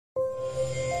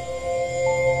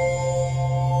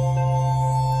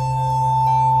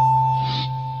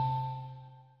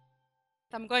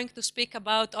I'm going to speak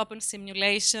about open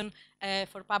simulation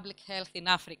for public health in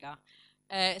Africa.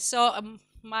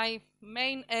 My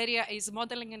main area is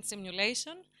modeling and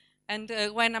simulation. And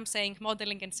when I'm saying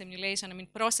modeling and simulation, I mean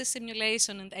process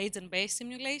simulation and agent-based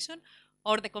simulation,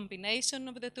 or the combination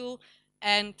of the two,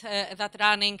 and that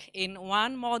running in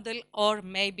one model or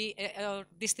maybe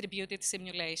distributed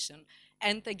simulation.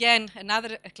 And again,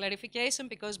 another clarification,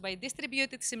 because by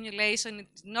distributed simulation,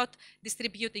 it's not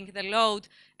distributing the load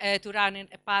to run in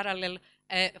a parallel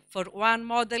for one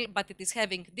model, but it is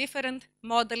having different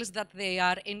models that they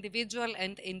are individual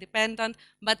and independent,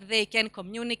 but they can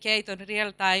communicate on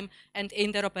real time and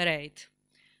interoperate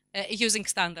using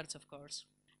standards, of course.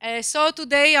 So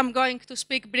today I'm going to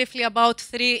speak briefly about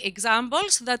 3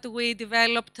 examples that we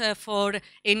developed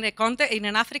in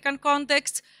an African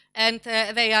context, and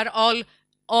they are all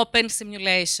open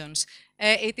simulations.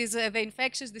 It is the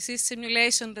infectious disease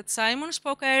simulation that Simon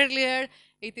spoke earlier.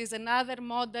 It is another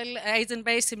model,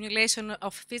 agent-based simulation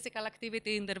of physical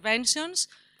activity interventions,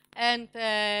 and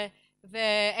the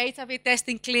HIV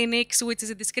testing clinics, which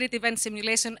is a discrete event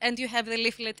simulation, and you have the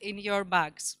leaflet in your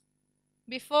bags.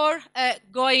 Before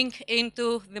going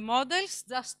into the models,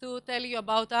 just to tell you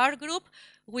about our group,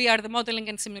 we are the modeling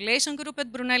and simulation group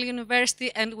at Brunel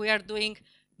University, and we are doing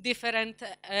different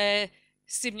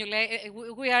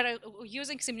we are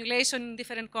using simulation in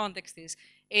different contexts,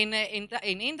 in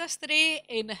industry,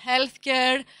 in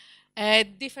healthcare,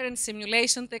 different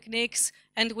simulation techniques,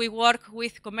 and we work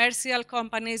with commercial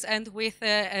companies and with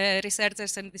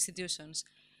researchers and institutions.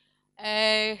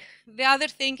 The other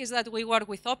thing is that we work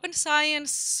with open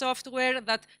science software,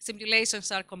 that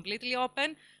simulations are completely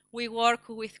open. We work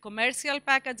with commercial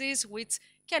packages which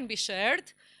can be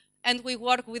shared, and we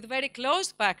work with very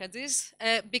closed packages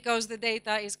because the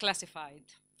data is classified.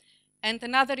 And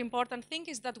another important thing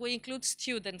is that we include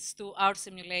students to our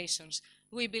simulations.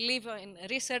 We believe in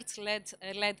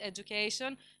research-led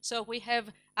education, so we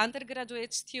have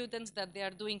undergraduate students that they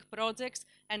are doing projects,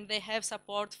 and they have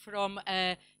support from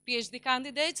PhD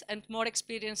candidates and more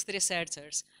experienced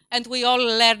researchers. And we all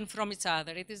learn from each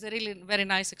other. It is a really very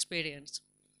nice experience.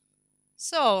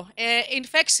 So,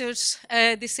 infectious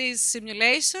disease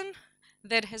simulation,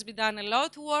 there has been done a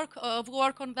lot of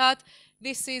work on that.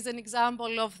 This is an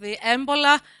example of the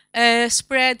Ebola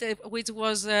spread, which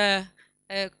was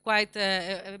quite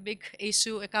a big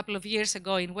issue a couple of years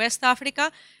ago in West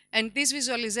Africa. And this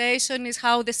visualization is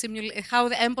how the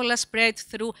Ebola spread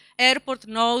through airport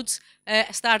nodes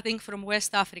starting from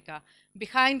West Africa.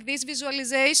 Behind this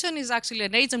visualization is actually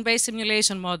an agent-based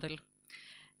simulation model.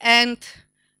 And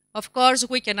of course,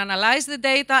 we can analyze the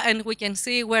data and we can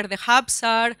see where the hubs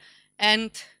are. And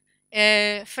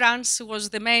France was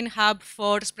the main hub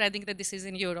for spreading the disease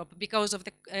in Europe because of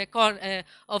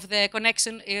the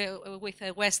connection with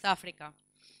West Africa.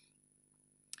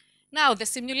 Now, the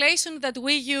simulation that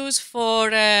we use for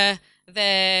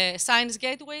the science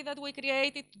gateway that we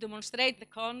created to demonstrate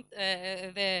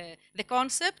the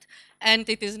concept, and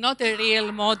it is not a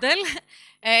real model.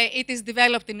 It is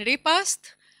developed in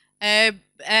Repast.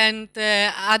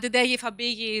 Adedeye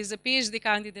Fabigi is a PhD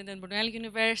candidate at Brunel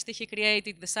University. He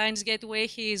created the Science Gateway.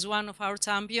 He is one of our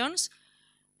champions.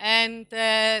 And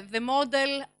the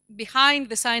model behind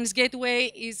the Science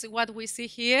Gateway is what we see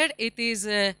here. It is,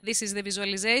 this is the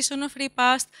visualization of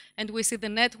Repast, and we see the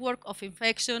network of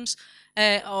infections,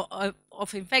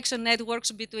 of infection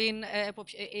networks between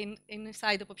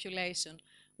inside the population.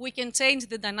 We can change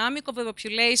the dynamic of the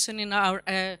population in our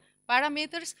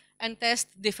parameters and test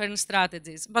different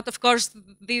strategies. But of course,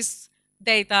 this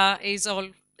data is all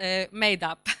made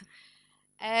up.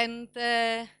 And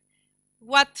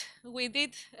what we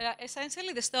did,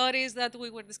 essentially, the story is that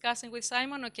we were discussing with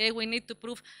Simon, okay, we need to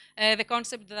prove the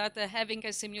concept that having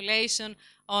a simulation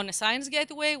on a science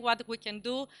gateway, what we can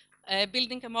do.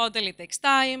 Building a model, it takes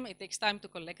time to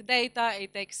collect data,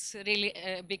 it takes really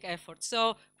big effort.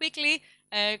 So quickly,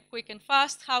 quick and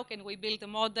fast, how can we build a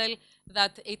model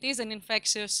that it is an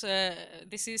infectious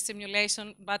disease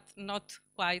simulation, but not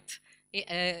quite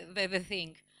the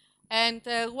thing. And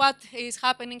what is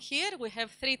happening here, we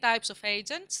have 3 types of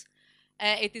agents.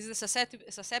 It is the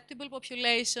susceptible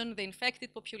population, the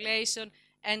infected population,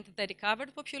 and the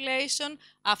recovered population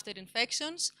after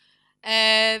infections.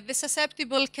 The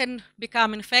susceptible can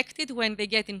become infected when they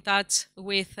get in touch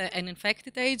with an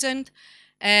infected agent.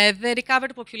 The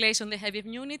recovered population, they have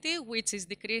immunity, which is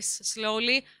decreased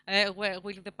slowly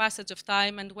with the passage of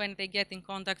time and when they get in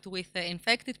contact with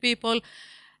infected people.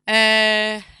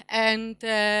 And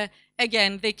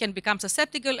again, they can become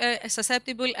susceptible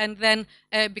and then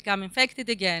become infected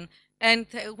again. And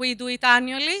we do it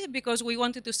annually because we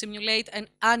wanted to simulate an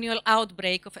annual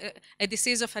outbreak of a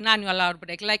disease of an annual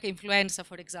outbreak, like influenza,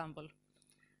 for example.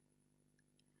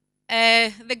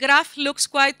 The graph looks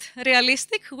quite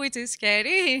realistic, which is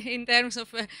scary in terms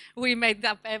of we made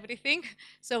up everything.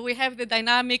 So we have the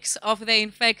dynamics of the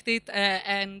infected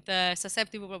and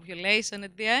susceptible population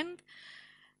at the end.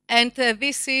 And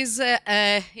this is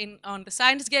on the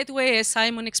Science Gateway, as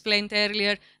Simon explained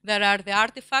earlier, there are the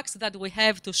artifacts that we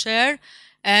have to share.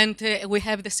 And we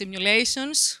have the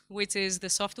simulations, which is the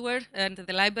software and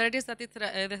the libraries that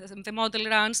the model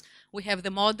runs. We have the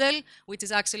model, which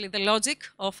is actually the logic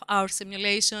of our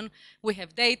simulation. We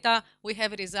have data, we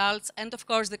have results, and of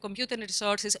course the computing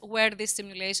resources where this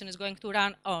simulation is going to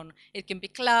run on. It can be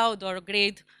cloud or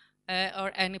grid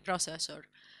or any processor.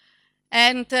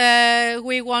 And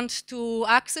we want to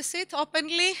access it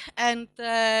openly, and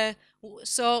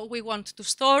so we want to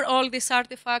store all these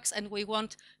artifacts, and we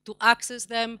want to access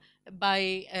them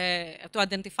by, to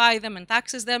identify them and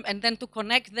access them, and then to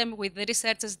connect them with the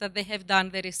researchers that they have done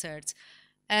the research.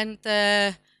 And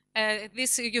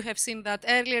this, you have seen that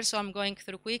earlier, so I'm going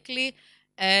through quickly.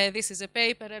 This is a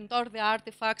paper and all the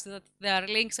artifacts that there are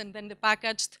links, and then the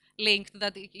packaged link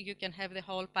that you can have the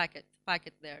whole packet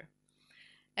there.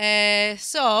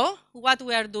 So what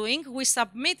we are doing, we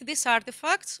submit these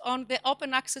artifacts on the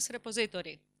open access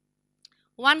repository.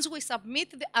 Once we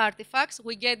submit the artifacts,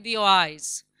 we get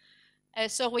DOIs,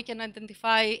 so we can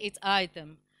identify its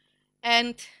item.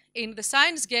 And in the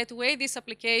Science Gateway, this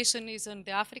application is on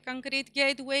the African Grid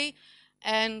Gateway,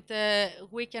 and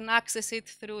we can access it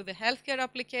through the healthcare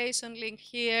application link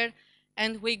here,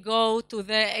 and we go to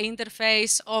the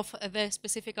interface of the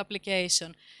specific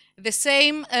application. The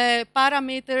same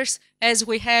parameters as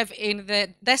we have in the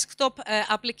desktop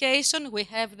application, we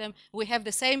have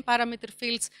the same parameter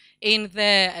fields in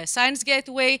the Science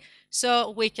Gateway,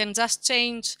 so we can just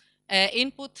change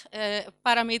input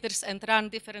parameters and run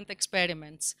different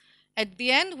experiments. At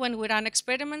the end, when we run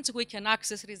experiments, we can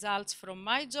access results from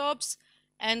My Jobs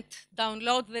and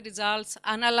download the results,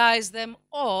 analyze them,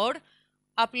 or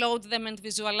upload them and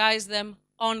visualize them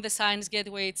on the Science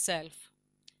Gateway itself.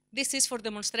 This is for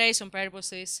demonstration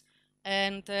purposes,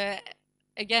 and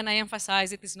again, I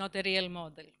emphasize it is not a real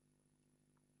model.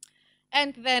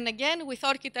 And then again, with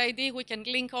ORCID ID, we can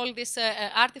link all these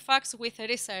artifacts with a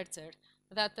researcher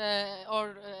that,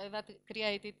 that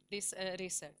created this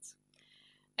research.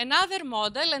 Another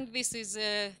model, and this is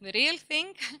the real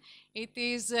thing, it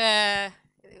is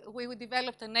we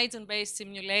developed an agent-based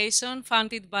simulation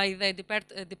funded by the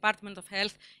Department of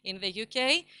Health in the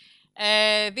UK.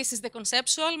 This is the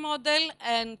conceptual model,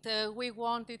 and we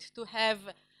wanted to have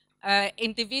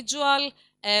individual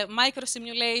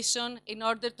micro-simulation in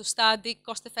order to study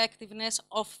cost-effectiveness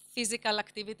of physical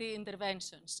activity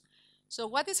interventions. So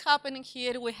what is happening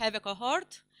here, we have a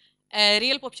cohort, a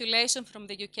real population from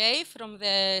the UK, from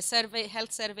the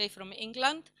health survey from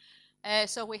England.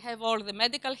 So we have all the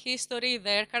medical history,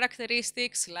 their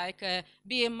characteristics like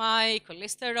BMI,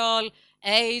 cholesterol,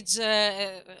 age,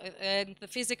 and the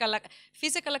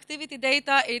physical activity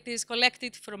data. It is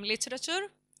collected from literature,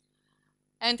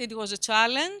 and it was a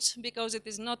challenge because it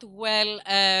is not well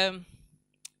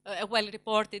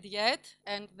reported yet,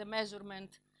 and the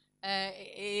measurement,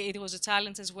 it was a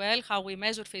challenge as well, how we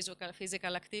measure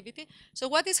physical activity. So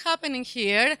what is happening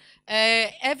here,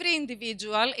 every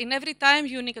individual in every time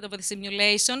unit of the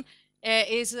simulation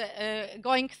is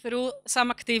going through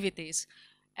some activities.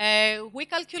 We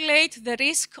calculate the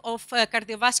risk of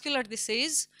cardiovascular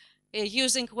disease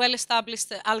using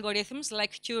well-established algorithms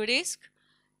like Q-risk,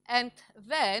 and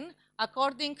then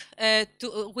according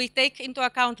we take into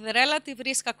account the relative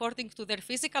risk according to their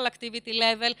physical activity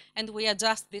level, and we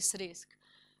adjust this risk.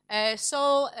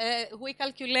 So we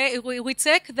calculate, we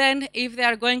check then if they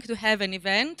are going to have an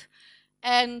event,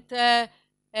 and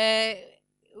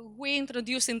we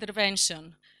introduce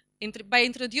intervention. By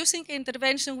introducing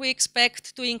intervention, we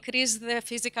expect to increase the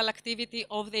physical activity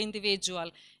of the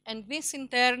individual. And this, in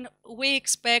turn, we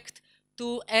expect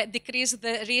to decrease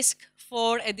the risk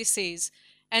for a disease.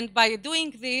 And by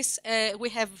doing this, we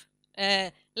have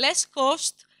less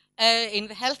cost in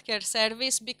the healthcare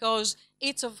service because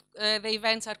each of the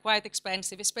events are quite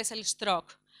expensive, especially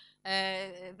stroke.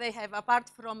 They have,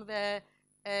 apart from the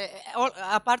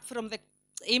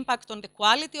impact on the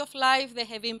quality of life, they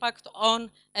have impact on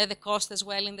the cost as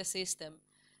well in the system.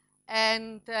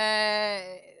 And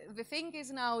the thing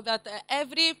is now that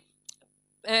every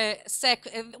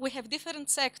we have different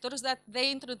sectors that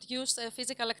they introduce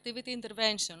physical activity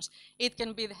interventions. It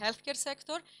can be the healthcare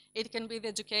sector, it can be the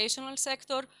educational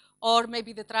sector, or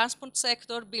maybe the transport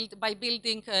sector by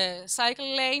building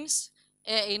cycle lanes.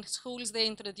 In schools, they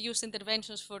introduce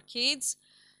interventions for kids.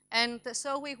 And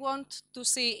so we want to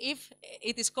see if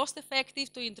it is cost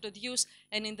effective to introduce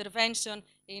an intervention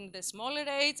in the smaller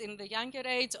age, in the younger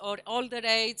age, or older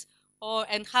age,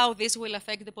 and how this will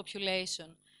affect the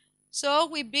population. So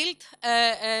we built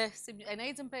an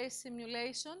agent-based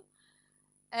simulation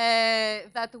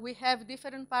that we have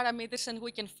different parameters, and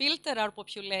we can filter our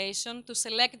population to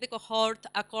select the cohort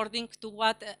according to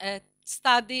what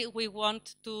study we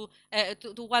want to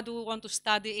what we want to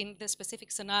study in the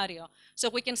specific scenario. So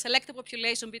we can select a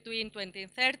population between 20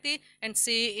 and 30 and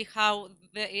see how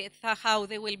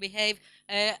they will behave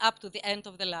up to the end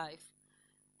of the life.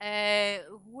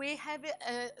 We have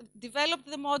developed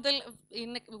the model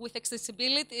with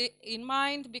accessibility in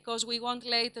mind because we want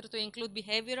later to include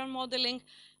behavioral modeling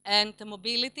and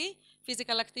mobility.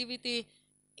 Physical activity,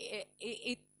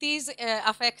 it is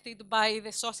affected by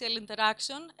the social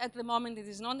interaction. At the moment, it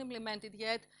is not implemented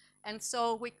yet. And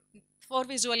so for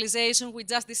visualization, we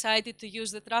just decided to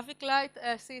use the traffic light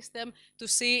system to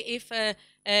see if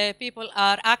people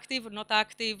are active, not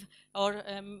active, or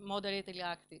moderately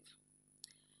active.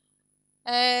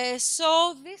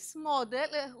 So this model,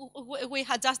 we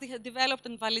had just developed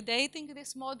and validating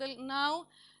this model now.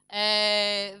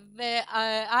 The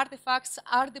artifacts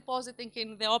are depositing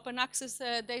in the open access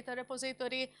data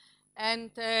repository,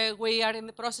 and we are in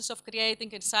the process of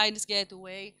creating a science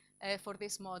gateway for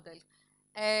this model.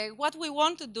 What we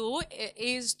want to do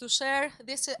is to share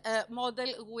this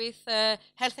model with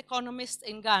health economists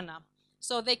in Ghana,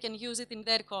 so they can use it in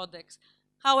their codex.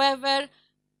 However,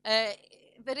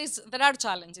 there are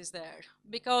challenges there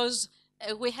because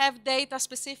we have data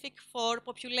specific for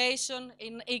population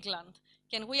in England.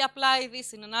 Can we apply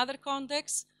this in another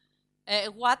context?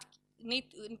 What need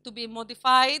to be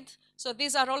modified? So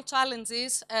these are all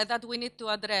challenges that we need to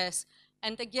address.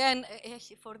 And again,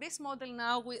 for this model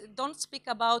now, we don't speak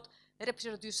about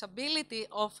reproducibility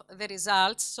of the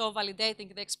results, so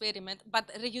validating the experiment, but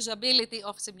reusability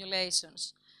of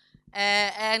simulations.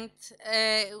 And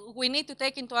we need to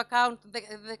take into account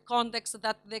the context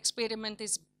that the experiment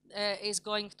is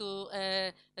going to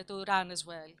run as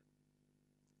well.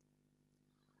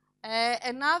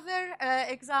 Another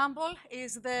example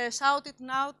is the Shout It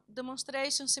Now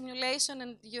demonstration simulation,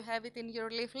 and you have it in your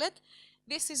leaflet.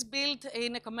 This is built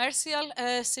in a commercial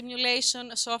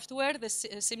simulation software, the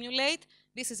Simulate.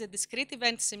 This is a discrete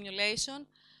event simulation.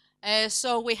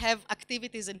 So we have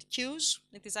activities and queues.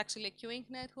 It is actually a queuing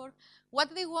network.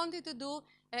 What they wanted to do,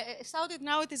 Shout It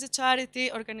Now, it is a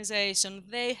charity organization.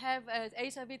 They have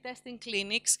HIV testing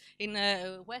clinics in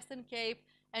Western Cape,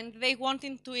 and they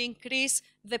wanted to increase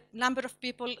the number of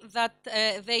people that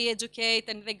they educate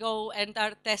and they go and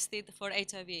are tested for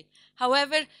HIV.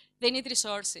 However, they need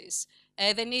resources.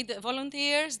 They need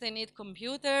volunteers, they need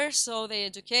computers, so they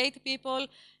educate people,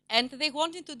 and they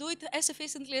wanted to do it as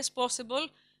efficiently as possible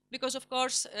because, of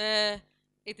course,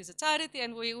 it is a charity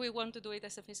and we want to do it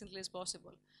as efficiently as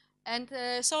possible. And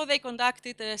so they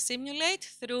conducted a Simulate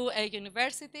through a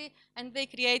university, and they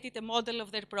created a model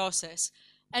of their process.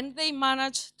 And they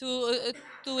managed to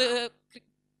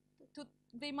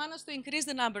increase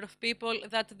the number of people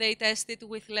that they tested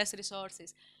with less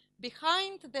resources.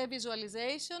 Behind the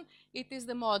visualization, it is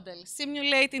the model.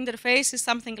 Simulate interface is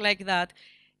something like that.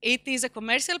 It is a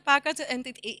commercial package, and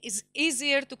it is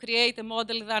easier to create a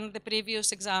model than the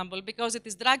previous example because it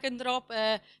is drag and drop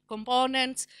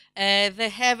components. They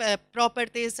have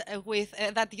properties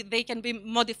that they can be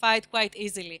modified quite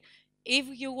easily. If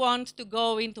you want to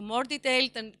go into more detail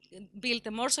and build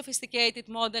a more sophisticated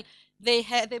model, they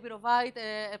provide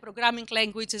a programming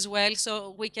language as well,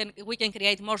 so we can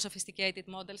create more sophisticated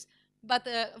models. But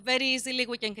very easily,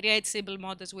 we can create simple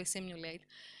models with Simulate.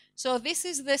 So this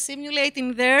is the Simulate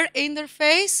in their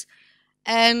interface,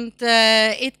 and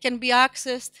it can be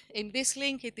accessed in this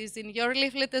link. It is in your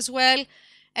leaflet as well.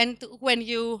 And when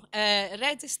you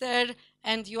register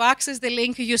and you access the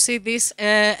link, you see this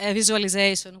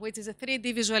visualization, which is a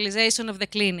 3D visualization of the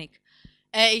clinic.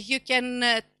 You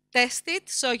can test it,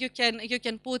 so you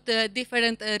can put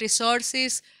different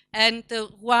resources, and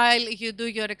while you do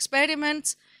your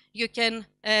experiments, you can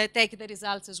take the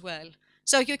results as well.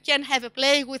 So you can have a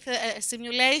play with a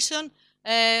simulation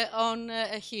on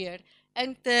here.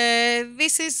 And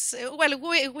this is, well,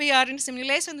 we are in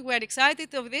simulation. We are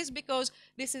excited of this because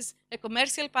this is a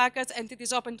commercial package and it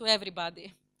is open to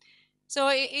everybody. So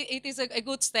it is a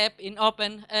good step in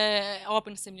open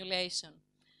simulation.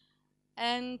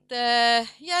 And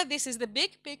yeah, this is the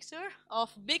big picture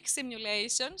of big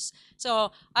simulations.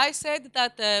 So I said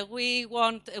that we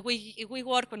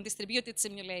work on distributed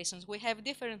simulations. We have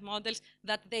different models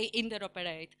that they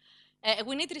interoperate.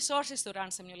 We need resources to run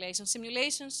simulations.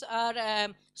 Simulations are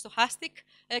stochastic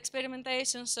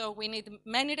experimentation, so we need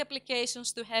many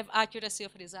replications to have accuracy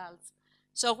of results.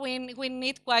 So we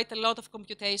need quite a lot of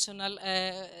computational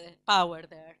power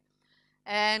there.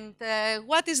 And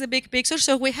what is the big picture?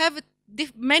 So we have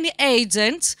many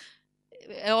agents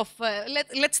of,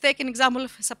 let's take an example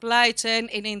of supply chain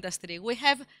in industry. We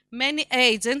have many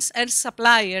agents and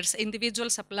suppliers,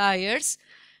 individual suppliers.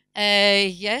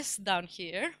 Yes, down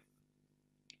here.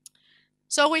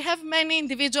 So we have many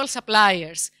individual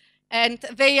suppliers, and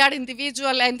they are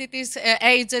individual entities,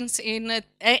 agents in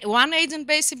one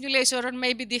agent-based simulation or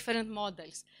maybe different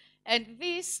models. And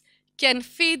this can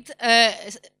feed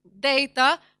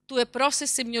data to a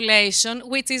process simulation,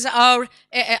 which is our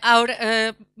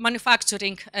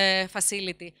manufacturing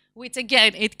facility, which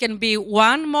again, it can be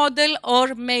one model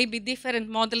or maybe different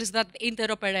models that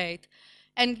interoperate.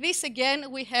 And this again,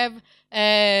 we have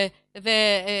the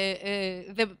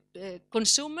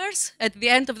consumers at the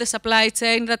end of the supply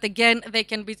chain that again, they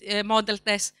can be modeled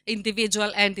as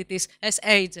individual entities, as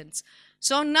agents.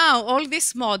 So now all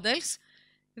these models,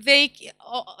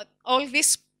 all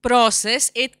this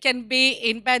process, it can be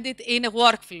embedded in a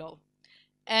workflow.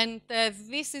 And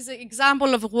this is an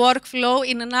example of workflow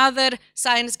in another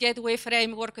science gateway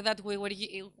framework that we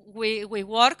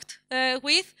worked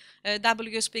with,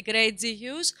 WSP grade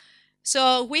GUs.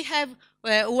 So we have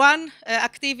one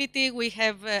activity, we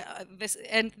have this,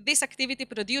 and this activity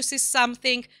produces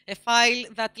something, a file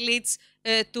that leads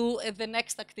to the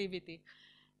next activity.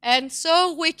 And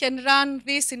so we can run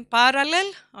this in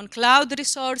parallel on cloud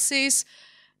resources,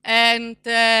 and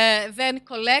then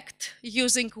collect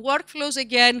using workflows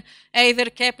again, either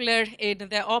Kepler in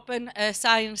the open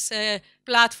science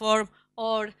platform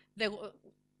or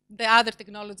the other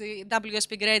technology,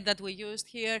 WSP grade that we used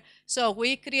here. So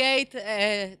we create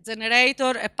a generator,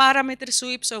 a parameter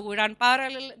sweep, so we run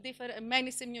parallel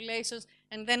many simulations,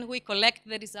 and then we collect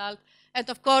the result. And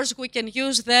of course, we can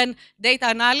use then data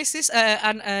analysis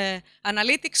and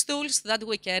analytics tools that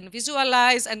we can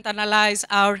visualize and analyze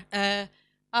our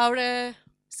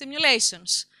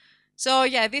simulations. So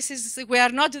yeah, we are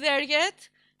not there yet.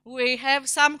 We have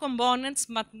some components,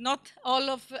 but not all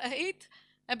of it.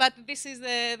 But this is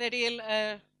the real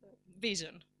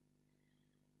vision.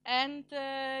 And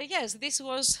yes, this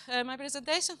was my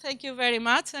presentation. Thank you very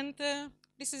much. And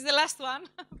this is the last one,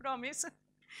 I promise.